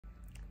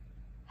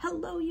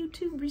Hello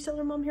YouTube,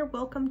 Reseller Mom here.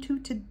 Welcome to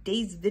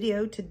today's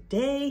video.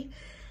 Today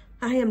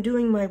I am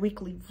doing my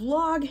weekly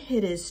vlog.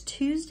 It is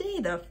Tuesday,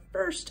 the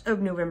 1st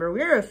of November.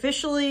 We're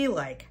officially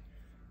like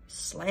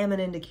slamming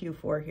into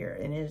Q4 here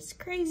and it's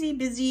crazy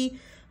busy.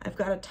 I've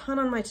got a ton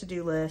on my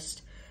to-do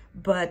list,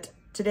 but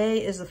today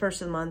is the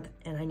 1st of the month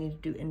and I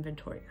need to do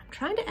inventory. I'm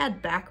trying to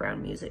add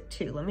background music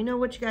too. Let me know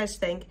what you guys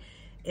think.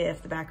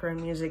 If the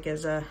background music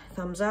is a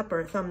thumbs up or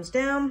a thumbs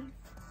down,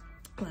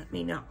 let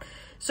me know.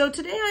 So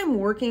today I'm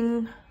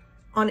working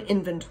on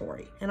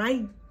inventory and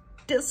I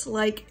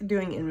dislike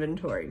doing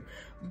inventory,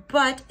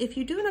 but if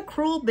you do an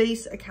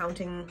accrual-based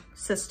accounting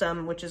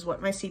system, which is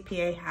what my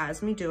CPA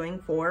has me doing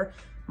for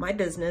my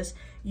business,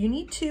 you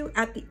need to,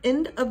 at the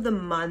end of the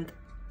month,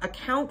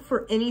 account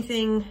for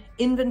anything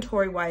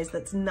inventory-wise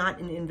that's not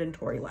an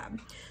inventory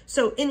lab.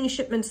 So any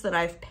shipments that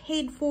I've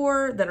paid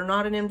for that are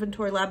not an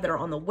inventory lab, that are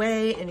on the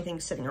way, anything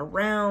sitting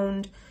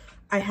around.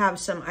 I have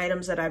some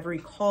items that I've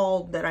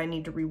recalled that I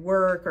need to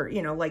rework, or,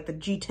 you know, like the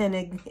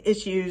G10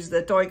 issues,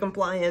 the toy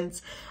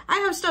compliance. I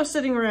have stuff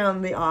sitting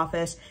around the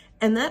office,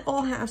 and that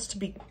all has to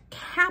be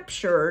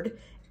captured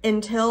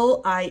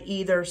until I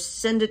either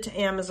send it to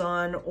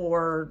Amazon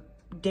or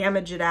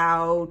damage it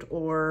out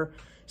or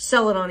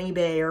sell it on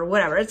eBay or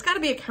whatever. It's got to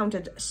be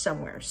accounted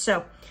somewhere.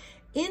 So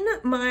in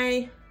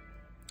my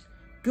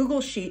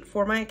Google Sheet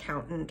for my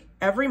accountant,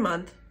 every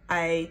month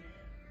I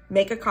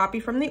make a copy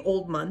from the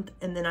old month,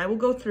 and then I will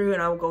go through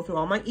and I will go through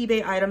all my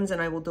eBay items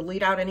and I will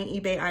delete out any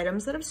eBay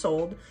items that have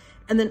sold,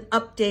 and then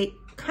update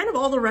kind of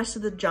all the rest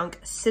of the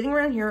junk sitting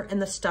around here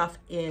and the stuff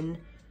in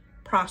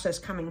process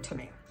coming to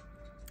me.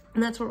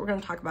 And that's what we're going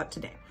to talk about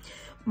today.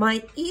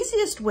 My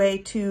easiest way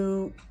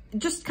to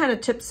just kind of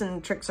tips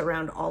and tricks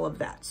around all of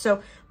that.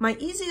 So my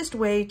easiest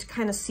way to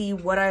kind of see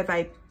what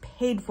I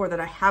paid for that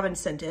I haven't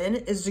sent in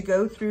is to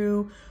go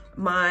through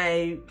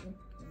my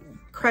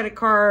credit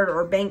card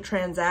or bank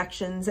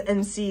transactions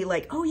and see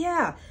like, oh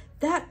yeah,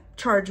 that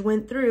charge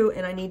went through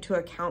and I need to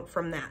account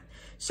from that.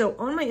 So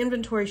on my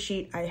inventory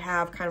sheet, I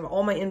have kind of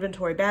all my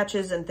inventory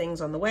batches and things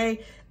on the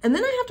way. And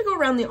then I have to go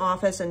around the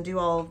office and do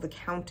all of the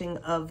counting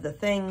of the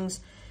things.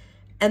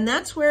 And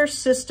that's where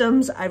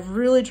systems, I've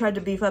really tried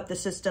to beef up the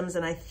systems,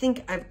 and I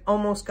think I've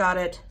almost got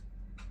it.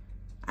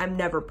 I'm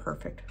never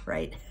perfect,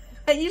 right?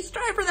 You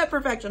strive for that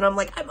perfection. I'm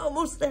like, I'm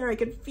almost there. I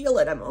can feel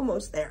it. I'm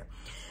almost there.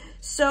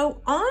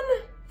 So on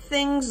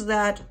things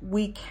that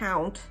we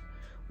count,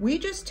 we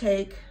just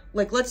take,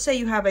 like, let's say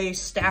you have a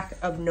stack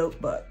of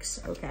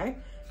notebooks, okay?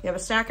 You have a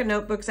stack of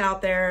notebooks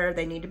out there.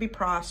 They need to be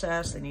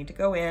processed. They need to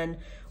go in.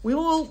 We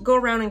will go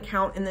around and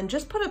count and then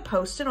just put a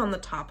Post-it on the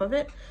top of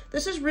it.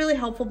 This is really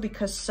helpful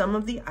because some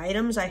of the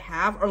items I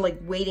have are like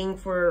waiting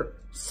for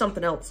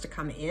something else to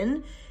come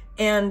in,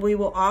 and we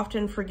will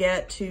often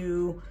forget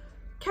to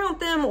count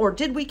them, or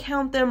did we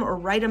count them, or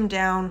write them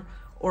down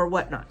or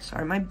whatnot.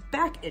 Sorry, my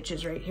back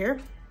itches right here.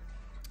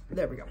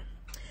 There we go.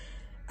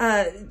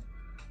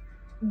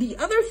 The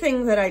other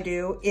thing that I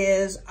do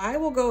is I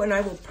will go and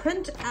I will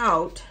print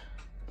out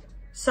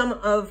some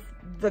of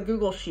the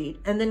Google Sheet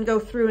and then go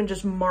through and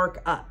just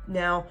mark up.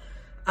 Now,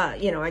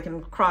 you know, I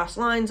can cross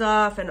lines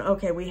off and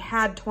okay, we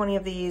had 20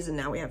 of these and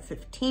now we have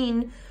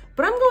 15,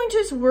 but I'm going to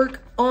just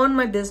work on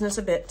my business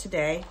a bit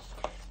today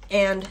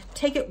and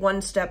take it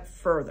one step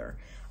further.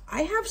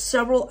 I have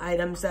several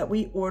items that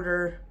we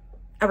order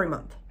every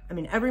month. I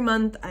mean, every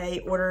month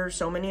I order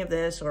so many of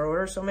this or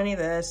order so many of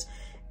this,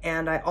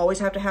 and I always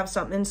have to have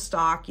something in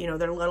stock. You know,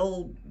 they're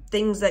little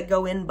things that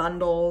go in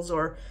bundles,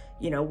 or,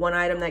 you know, one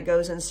item that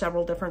goes in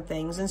several different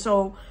things. And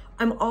so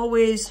I'm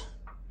always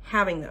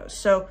having those.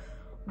 So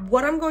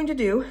what I'm going to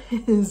do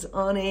is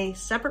on a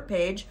separate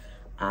page,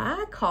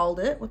 I called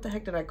it, what the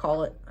heck did I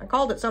call it? I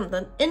called it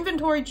something,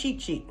 inventory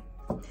cheat sheet.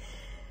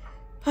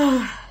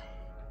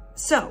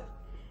 So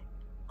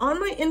on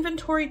my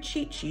inventory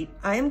cheat sheet,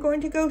 I am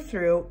going to go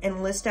through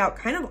and list out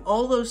kind of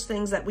all those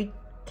things that we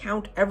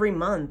count every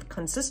month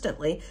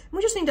consistently. And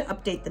we just need to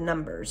update the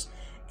numbers.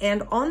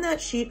 And on that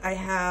sheet, I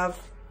have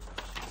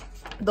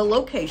the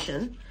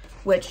location,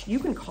 which you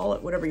can call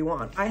it whatever you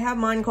want. I have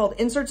mine called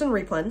inserts and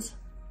replens.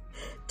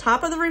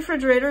 Top of the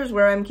refrigerator is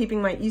where I'm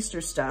keeping my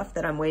Easter stuff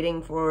that I'm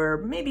waiting for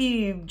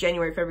maybe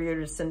January,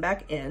 February to send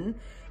back in.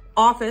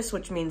 Office,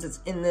 which means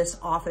it's in this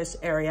office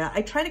area.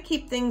 I try to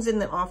keep things in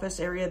the office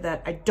area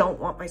that I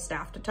don't want my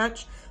staff to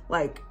touch.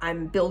 Like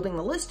I'm building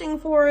a listing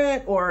for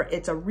it, or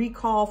it's a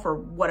recall for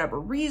whatever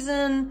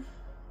reason,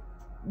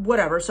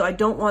 whatever. So I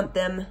don't want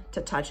them to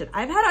touch it.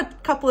 I've had a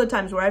couple of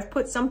times where I've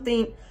put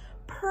something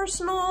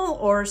personal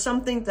or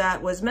something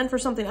that was meant for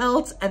something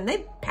else and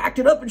they packed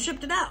it up and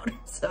shipped it out.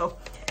 So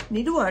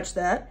need to watch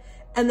that.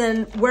 And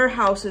then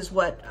warehouse is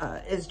what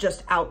is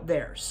just out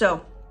there.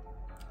 So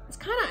it's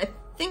kind of, I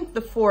think,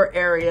 the 4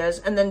 areas.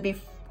 And then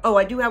oh,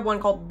 I do have one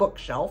called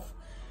bookshelf,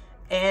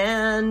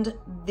 and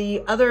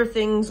the other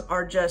things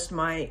are just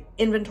my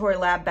inventory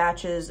lab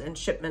batches and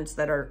shipments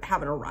that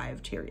haven't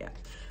arrived here yet.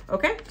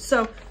 Okay,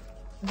 so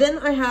then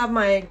I have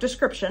my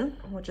description,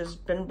 which has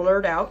been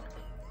blurred out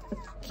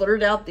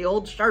the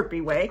old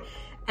Sharpie way,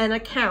 an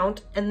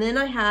account, and then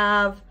I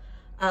have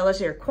let's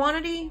see here,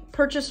 quantity,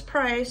 purchase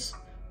price,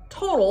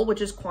 total,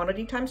 which is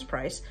quantity times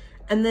price.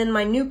 And then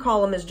my new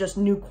column is just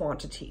new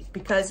quantity.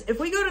 Because if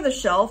we go to the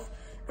shelf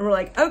and we're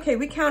like, okay,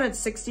 we counted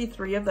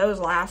 63 of those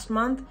last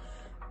month.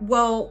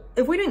 Well,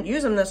 if we didn't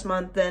use them this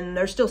month, then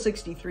there's still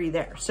 63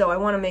 there. So I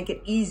want to make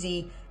it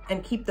easy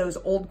and keep those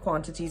old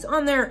quantities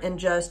on there and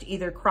just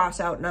either cross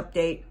out and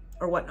update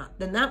or whatnot.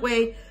 Then that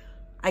way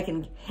I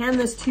can hand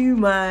this to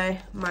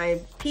my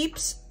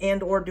peeps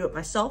and or do it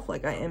myself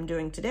like I am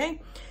doing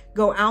today.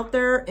 Go out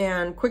there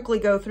and quickly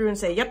go through and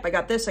say, yep, I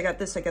got this, I got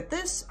this, I got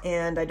this,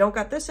 and I don't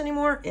got this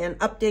anymore, and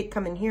update,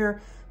 come in here,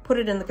 put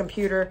it in the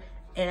computer,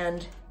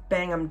 and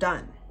bang, I'm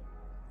done.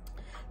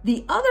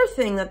 The other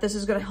thing that this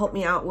is gonna help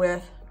me out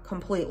with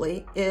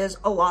completely is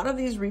a lot of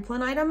these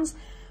replen items,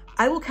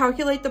 I will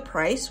calculate the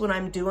price when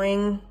I'm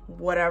doing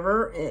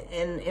whatever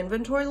in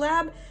Inventory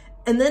Lab,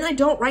 and then I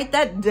don't write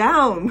that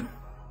down,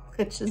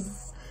 which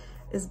is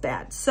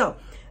bad. So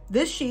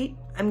this sheet,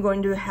 I'm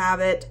going to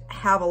have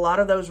a lot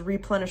of those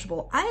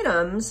replenishable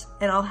items,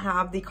 and I'll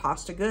have the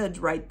cost of goods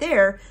right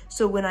there.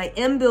 So when I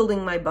am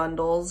building my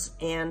bundles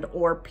and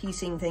or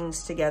piecing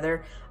things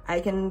together, I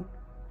can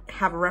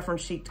have a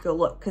reference sheet to go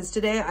look. Because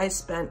today I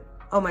spent,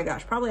 oh my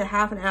gosh, probably a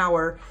half an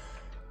hour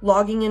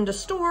logging into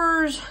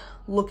stores,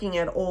 looking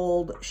at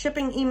old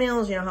shipping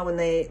emails. You know how when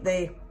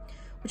they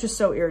which is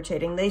so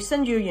irritating. They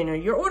send you, you know,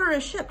 your order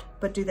is shipped,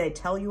 but do they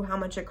tell you how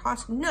much it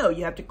costs? No,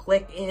 you have to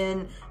click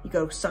in, you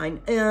go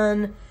sign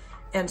in,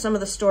 and some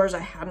of the stores I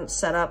hadn't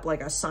set up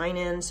like a sign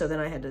in, so then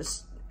I had to,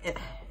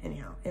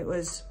 anyhow, it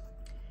was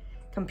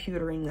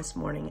computering this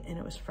morning and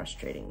it was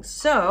frustrating.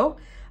 So,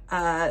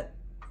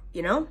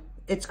 you know,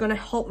 it's gonna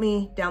help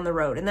me down the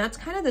road. And that's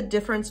kind of the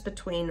difference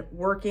between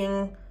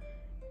working,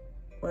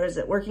 what is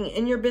it, working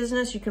in your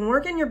business. You can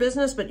work in your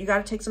business, but you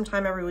gotta take some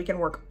time every week and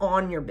work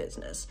on your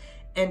business.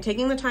 And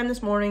taking the time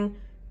this morning,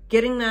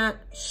 getting that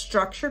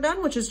structure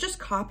done, which is just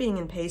copying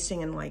and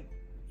pasting and like,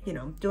 you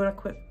know, doing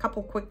a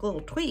couple quick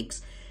little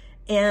tweaks.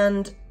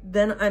 And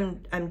then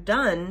I'm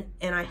done,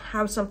 and I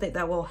have something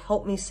that will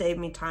help me save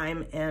me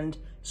time and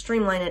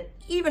streamline it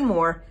even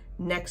more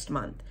next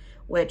month,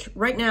 which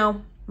right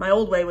now, my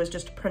old way was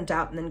just to print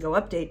out and then go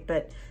update,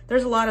 but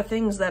there's a lot of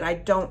things that I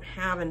don't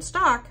have in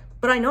stock,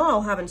 but I know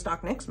I'll have in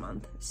stock next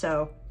month.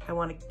 So I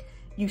want to,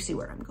 you see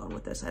where I'm going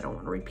with this. I don't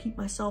want to repeat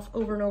myself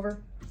over and over.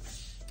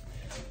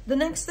 The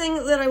next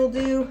thing that I will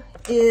do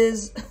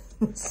is,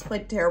 it's my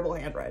terrible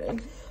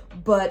handwriting,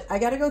 but I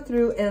got to go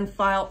through and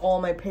file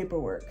all my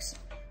paperworks,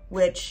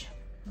 which,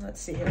 let's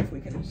see here if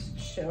we can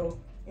show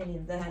any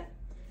of that.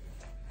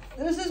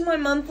 This is my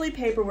monthly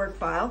paperwork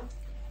file,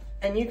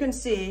 and you can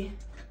see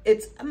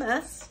it's a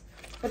mess,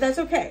 but that's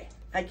okay.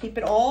 I keep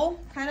it all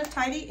kind of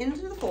tidy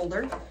into the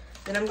folder.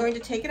 Then I'm going to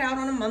take it out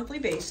on a monthly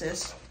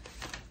basis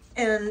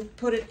and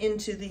put it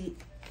into the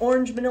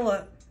orange,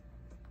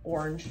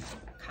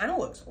 kind of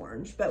looks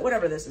orange, but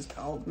whatever this is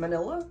called,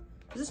 manila.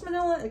 Is this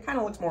manila? It kind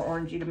of looks more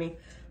orangey to me,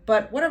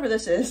 but whatever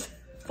this is,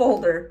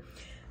 folder.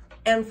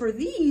 And for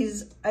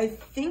these, I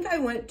think I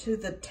went to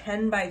the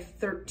 10 by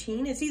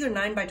 13. It's either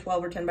 9 by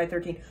 12 or 10 by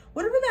 13.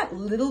 Whatever that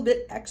little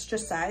bit extra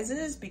size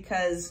is,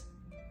 because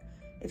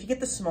if you get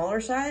the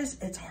smaller size,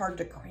 it's hard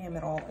to cram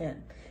it all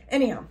in.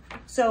 Anyhow,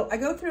 so I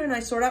go through and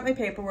I sort out my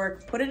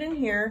paperwork, put it in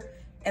here,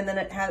 and then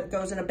it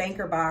goes in a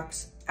banker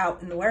box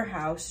out in the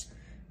warehouse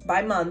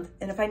by month.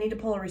 And if I need to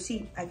pull a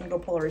receipt, I can go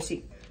pull a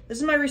receipt. This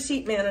is my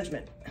receipt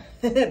management.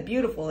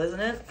 Beautiful, isn't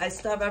it? I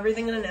stuff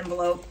everything in an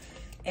envelope,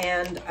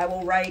 and I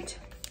will write,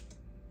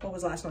 what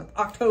was last month?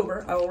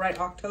 October. I will write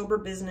October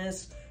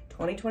business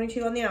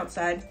 2022 on the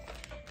outside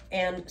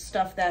and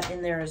stuff that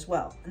in there as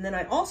well. And then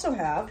I also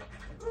have,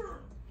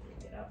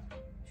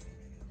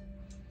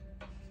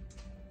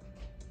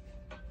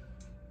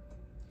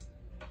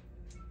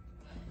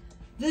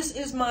 this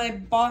is my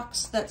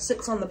box that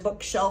sits on the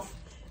bookshelf,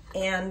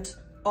 and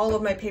all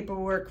of my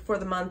paperwork for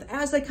the month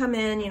as they come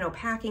in, you know,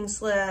 packing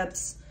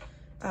slips,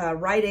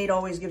 Rite Aid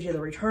always gives you the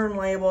return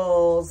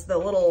labels,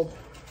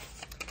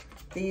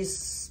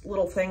 these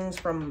little things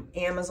from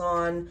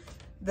Amazon.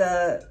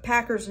 The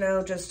packers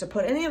know just to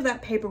put any of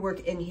that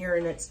paperwork in here,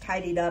 and it's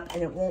tidied up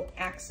and it won't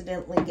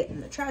accidentally get in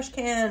the trash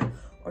can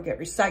or get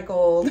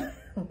recycled,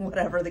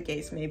 whatever the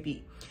case may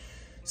be.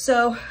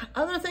 So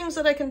other things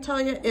that I can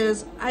tell you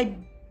is I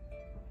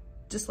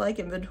dislike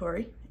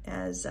inventory,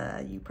 as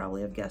you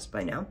probably have guessed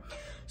by now.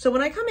 So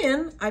when I come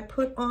in, I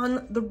put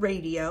on the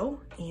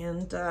radio,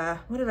 and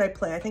what did I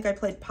play? I think I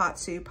played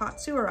Potsu.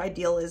 Potsu or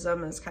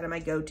Idealism is kind of my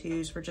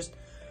go-tos for just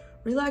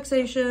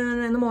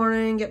relaxation in the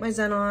morning, get my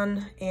Zen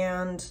on,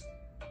 and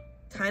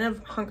kind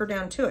of hunker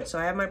down to it. So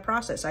I have my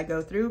process. I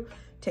go through,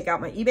 take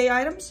out my eBay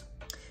items,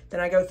 then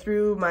I go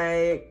through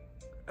my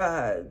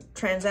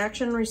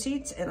transaction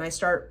receipts, and I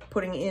start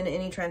putting in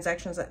any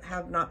transactions that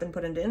have not been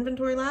put into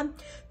Inventory Lab.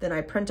 Then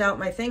I print out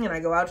my thing and I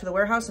go out to the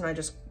warehouse and I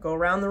just go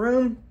around the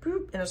room,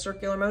 boop, in a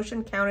circular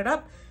motion, count it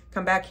up,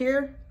 come back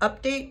here,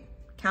 update,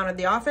 counted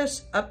the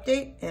office,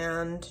 update,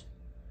 and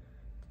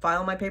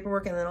file my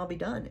paperwork, and then I'll be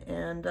done.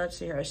 And let's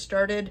see here, I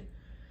started,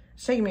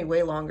 it's taking me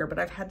way longer, but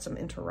I've had some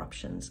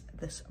interruptions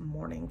this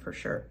morning for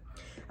sure.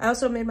 I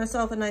also made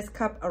myself a nice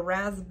cup of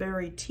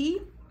raspberry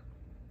tea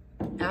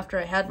after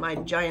I had my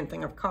giant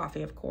thing of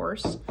coffee, of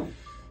course.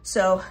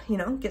 So, you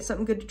know, get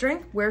something good to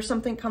drink, wear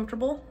something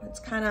comfortable. It's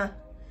kind of,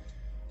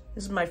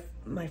 this is my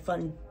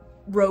fun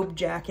robe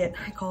jacket.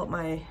 I call it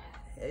my,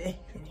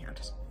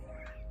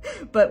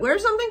 but wear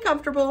something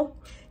comfortable,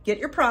 get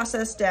your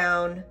process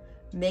down,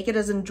 make it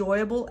as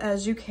enjoyable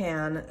as you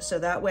can, so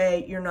that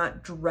way you're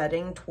not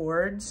dreading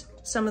towards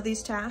some of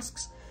these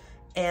tasks,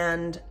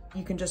 and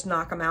you can just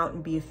knock them out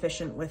and be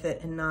efficient with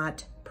it and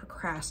not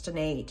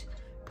procrastinate,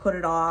 put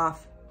it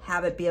off,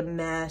 have it be a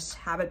mess,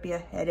 have it be a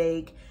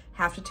headache,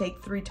 have to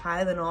take 3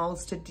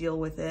 Tylenols to deal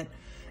with it.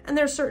 And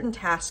there's certain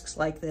tasks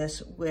like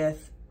this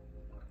with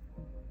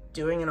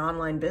doing an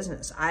online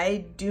business.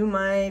 I do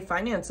my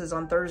finances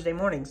on Thursday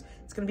mornings.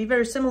 It's gonna be a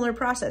very similar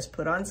process.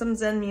 Put on some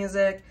Zen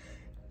music,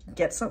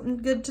 get something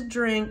good to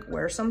drink,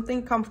 wear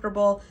something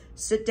comfortable,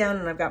 sit down,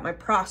 and I've got my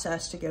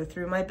process to go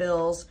through my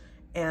bills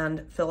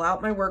and fill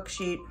out my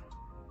worksheet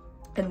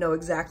and know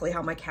exactly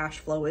how my cash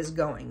flow is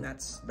going.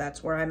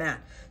 That's where I'm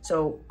at.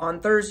 So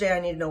on Thursday, I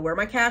need to know where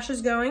my cash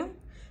is going,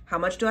 how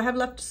much do I have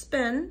left to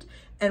spend,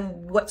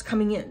 and what's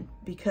coming in.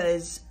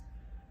 Because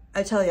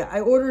I tell you,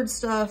 I ordered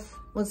stuff,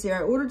 let's see,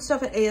 I ordered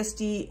stuff at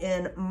ASD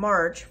in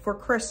March for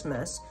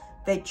Christmas.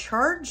 They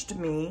charged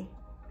me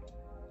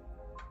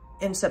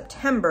in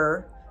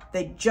September.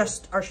 They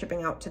just are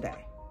shipping out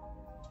today.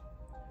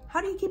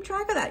 How do you keep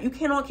track of that? You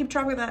cannot keep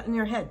track of that in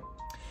your head.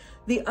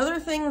 The other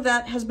thing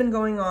that has been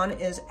going on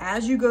is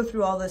as you go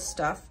through all this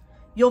stuff,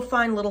 you'll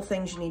find little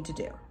things you need to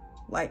do.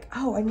 Like,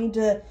 oh, I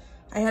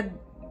had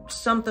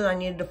something I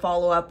needed to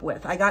follow up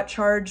with. I got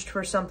charged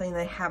for something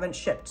they haven't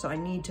shipped, so I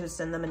need to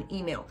send them an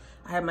email.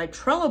 I have my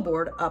Trello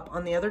board up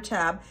on the other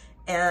tab,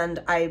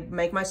 and I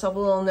make myself a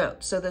little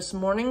note. So this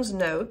morning's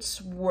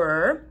notes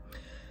were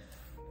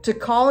to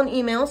call and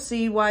email,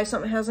 see why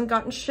something hasn't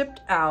gotten shipped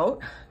out.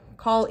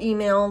 Call,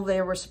 email,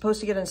 they were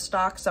supposed to get in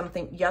stock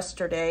something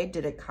yesterday.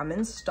 Did it come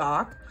in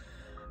stock?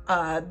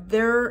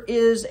 There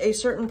is a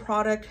certain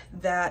product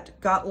that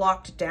got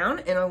locked down,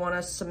 and I want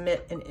to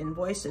submit an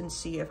invoice and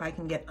see if I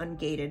can get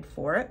ungated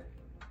for it.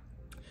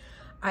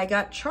 I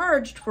got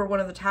charged for one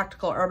of the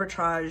tactical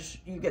arbitrage.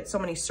 You get so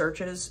many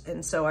searches,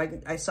 and so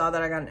I saw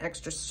that I got an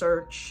extra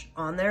search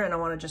on there, and I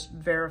want to just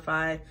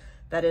verify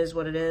that is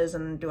what it is,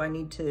 and do I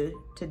need to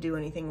do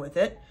anything with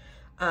it.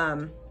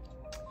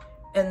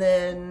 And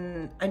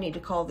then I need to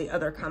call the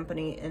other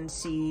company and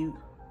see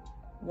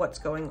what's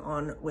going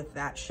on with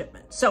that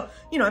shipment. So,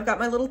 you know, I've got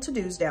my little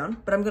to-dos down,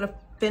 but I'm gonna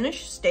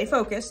finish, stay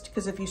focused,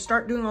 because if you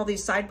start doing all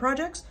these side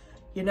projects,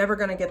 you're never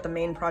gonna get the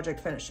main project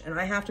finished. And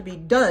I have to be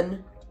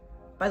done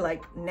by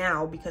like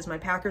now, because my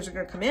packers are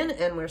gonna come in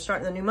and we're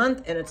starting the new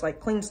month, and it's like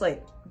clean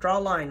slate, draw a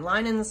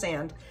line in the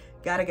sand,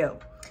 gotta go.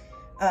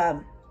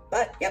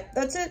 But yep,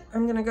 that's it.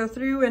 I'm gonna go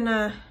through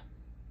and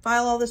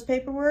file all this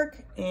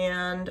paperwork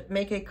and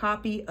make a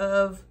copy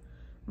of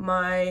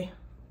my,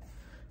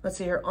 let's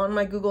see here, on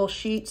my Google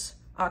Sheets.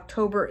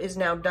 October is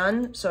now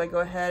done, so I go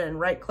ahead and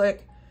right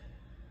click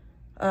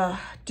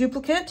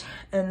duplicate,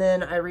 and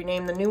then I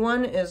rename the new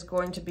one is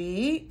going to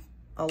be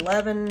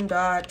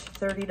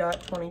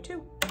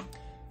 11.30.22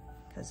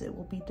 because it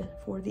will be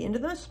for the end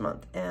of this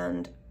month,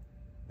 and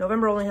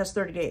November only has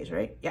 30 days,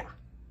 right? Yeah,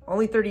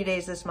 only 30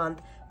 days this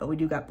month, but we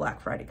do got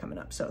Black Friday coming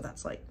up, so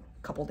that's like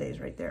a couple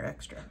days right there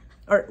extra.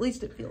 Or at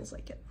least it feels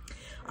like it.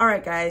 All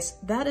right, guys,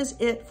 that is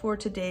it for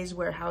today's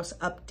warehouse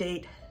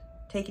update,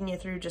 taking you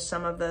through just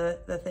some of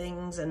the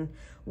things and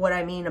what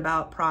I mean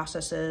about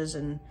processes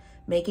and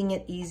making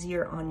it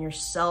easier on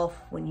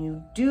yourself. When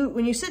you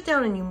sit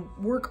down and you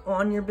work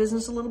on your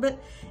business a little bit,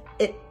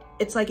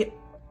 it's like it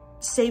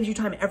saves you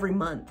time every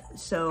month.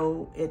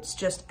 So it's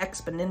just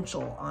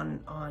exponential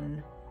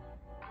on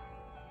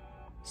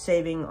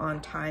saving on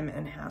time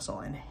and hassle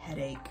and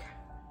headache.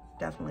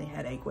 Definitely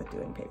headache with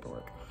doing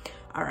paperwork.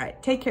 All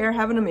right, take care,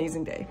 have an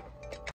amazing day.